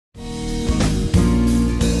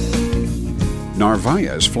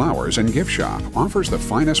Narvaez Flowers and Gift Shop offers the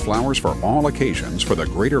finest flowers for all occasions for the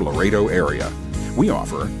greater Laredo area. We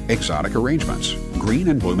offer exotic arrangements, green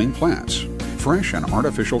and blooming plants, fresh and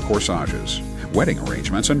artificial corsages, wedding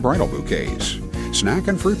arrangements and bridal bouquets, snack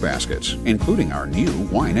and fruit baskets, including our new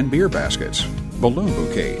wine and beer baskets, balloon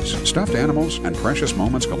bouquets, stuffed animals, and precious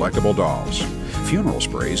moments collectible dolls, funeral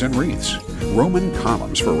sprays and wreaths, Roman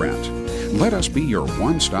columns for rent. Let us be your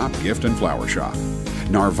one-stop gift and flower shop.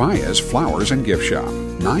 Narvaez Flowers and Gift Shop,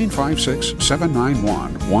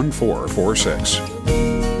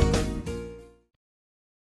 956-791-1446.